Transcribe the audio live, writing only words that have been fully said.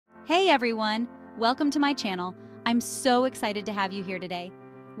Hey everyone! Welcome to my channel. I'm so excited to have you here today.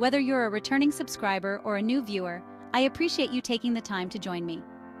 Whether you're a returning subscriber or a new viewer, I appreciate you taking the time to join me.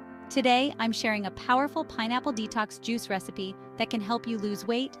 Today, I'm sharing a powerful pineapple detox juice recipe that can help you lose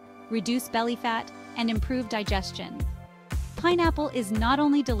weight, reduce belly fat, and improve digestion. Pineapple is not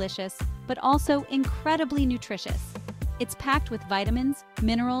only delicious, but also incredibly nutritious. It's packed with vitamins,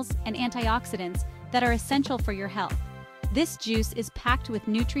 minerals, and antioxidants that are essential for your health. This juice is packed with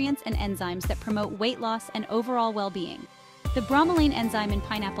nutrients and enzymes that promote weight loss and overall well-being. The bromelain enzyme in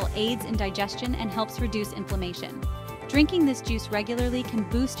pineapple aids in digestion and helps reduce inflammation. Drinking this juice regularly can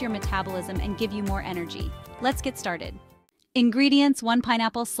boost your metabolism and give you more energy. Let's get started. Ingredients: 1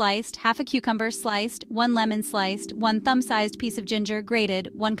 pineapple sliced, half a cucumber sliced, 1 lemon sliced, 1 thumb-sized piece of ginger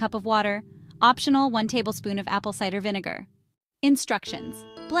grated, 1 cup of water. Optional: 1 tablespoon of apple cider vinegar. Instructions: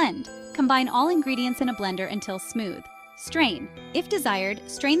 blend. Combine all ingredients in a blender until smooth. Strain. If desired,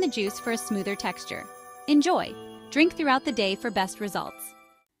 strain the juice for a smoother texture. Enjoy. Drink throughout the day for best results.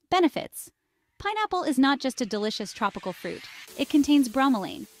 Benefits: pineapple is not just a delicious tropical fruit. It contains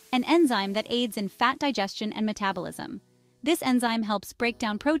bromelain, an enzyme that aids in fat digestion and metabolism. This enzyme helps break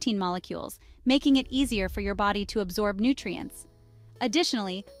down protein molecules, making it easier for your body to absorb nutrients.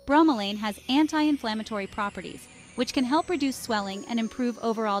 Additionally, bromelain has anti-inflammatory properties, which can help reduce swelling and improve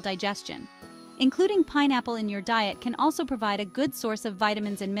overall digestion. Including pineapple in your diet can also provide a good source of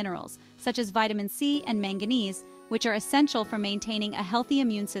vitamins and minerals, such as vitamin C and manganese, which are essential for maintaining a healthy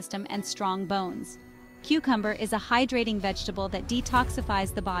immune system and strong bones. Cucumber is a hydrating vegetable that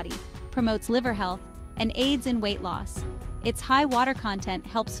detoxifies the body, promotes liver health, and aids in weight loss. Its high water content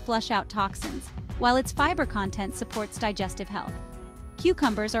helps flush out toxins, while its fiber content supports digestive health.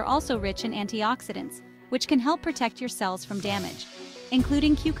 Cucumbers are also rich in antioxidants, which can help protect your cells from damage.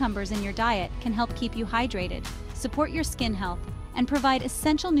 Including cucumbers in your diet can help keep you hydrated, support your skin health, and provide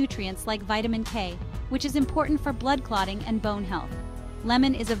essential nutrients like vitamin K, which is important for blood clotting and bone health.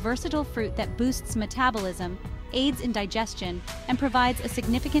 Lemon is a versatile fruit that boosts metabolism, aids in digestion, and provides a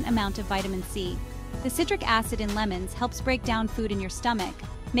significant amount of vitamin C. The citric acid in lemons helps break down food in your stomach,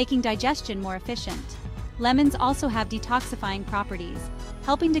 making digestion more efficient. Lemons also have detoxifying properties,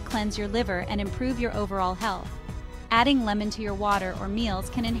 helping to cleanse your liver and improve your overall health. Adding lemon to your water or meals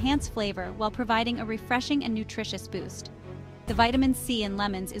can enhance flavor while providing a refreshing and nutritious boost. The vitamin C in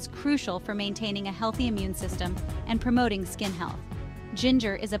lemons is crucial for maintaining a healthy immune system and promoting skin health.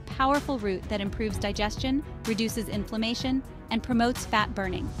 Ginger is a powerful root that improves digestion, reduces inflammation, and promotes fat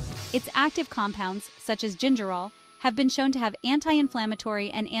burning. Its active compounds, such as gingerol, have been shown to have anti-inflammatory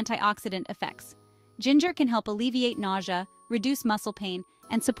and antioxidant effects. Ginger can help alleviate nausea, reduce muscle pain,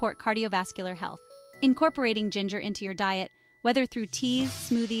 and support cardiovascular health. Incorporating ginger into your diet, whether through teas,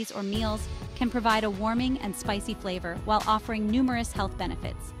 smoothies, or meals, can provide a warming and spicy flavor while offering numerous health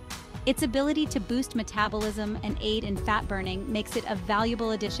benefits. Its ability to boost metabolism and aid in fat burning makes it a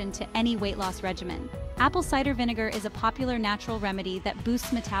valuable addition to any weight loss regimen. Apple cider vinegar is a popular natural remedy that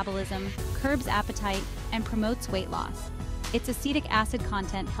boosts metabolism, curbs appetite, and promotes weight loss. Its acetic acid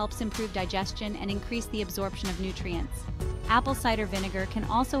content helps improve digestion and increase the absorption of nutrients. Apple cider vinegar can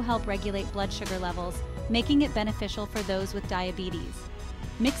also help regulate blood sugar levels, making it beneficial for those with diabetes.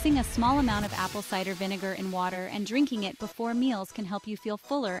 Mixing a small amount of apple cider vinegar in water and drinking it before meals can help you feel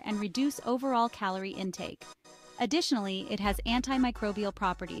fuller and reduce overall calorie intake. Additionally, it has antimicrobial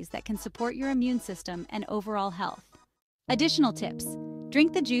properties that can support your immune system and overall health. Additional tips: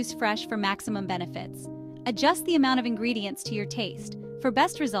 drink the juice fresh for maximum benefits. Adjust the amount of ingredients to your taste. For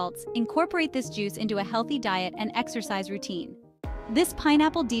best results, incorporate this juice into a healthy diet and exercise routine. This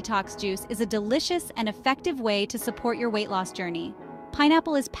pineapple detox juice is a delicious and effective way to support your weight loss journey.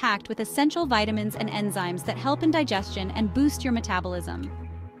 Pineapple is packed with essential vitamins and enzymes that help in digestion and boost your metabolism.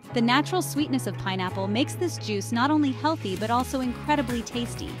 The natural sweetness of pineapple makes this juice not only healthy but also incredibly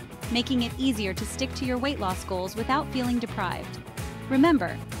tasty, making it easier to stick to your weight loss goals without feeling deprived.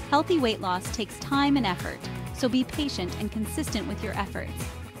 Remember, healthy weight loss takes time and effort, so be patient and consistent with your efforts.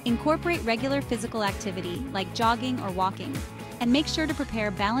 Incorporate regular physical activity like jogging or walking, and make sure to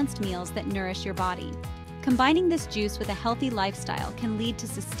prepare balanced meals that nourish your body. Combining this juice with a healthy lifestyle can lead to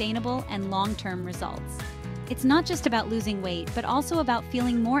sustainable and long-term results. It's not just about losing weight, but also about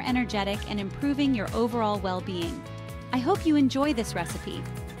feeling more energetic and improving your overall well-being. I hope you enjoy this recipe.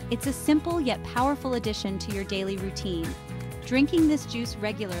 It's a simple yet powerful addition to your daily routine. Drinking this juice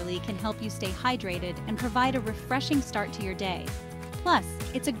regularly can help you stay hydrated and provide a refreshing start to your day. Plus,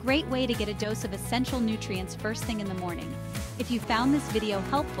 it's a great way to get a dose of essential nutrients first thing in the morning. If you found this video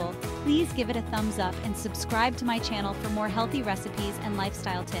helpful, please give it a thumbs up and subscribe to my channel for more healthy recipes and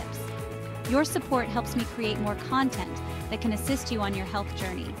lifestyle tips. Your support helps me create more content that can assist you on your health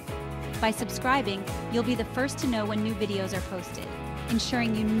journey. By subscribing, you'll be the first to know when new videos are posted,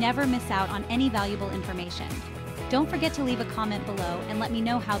 ensuring you never miss out on any valuable information. Don't forget to leave a comment below and let me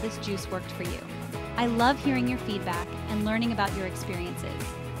know how this juice worked for you. I love hearing your feedback and learning about your experiences.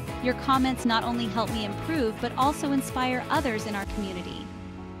 Your comments not only help me improve, but also inspire others in our community.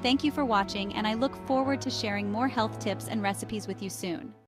 Thank you for watching, and I look forward to sharing more health tips and recipes with you soon.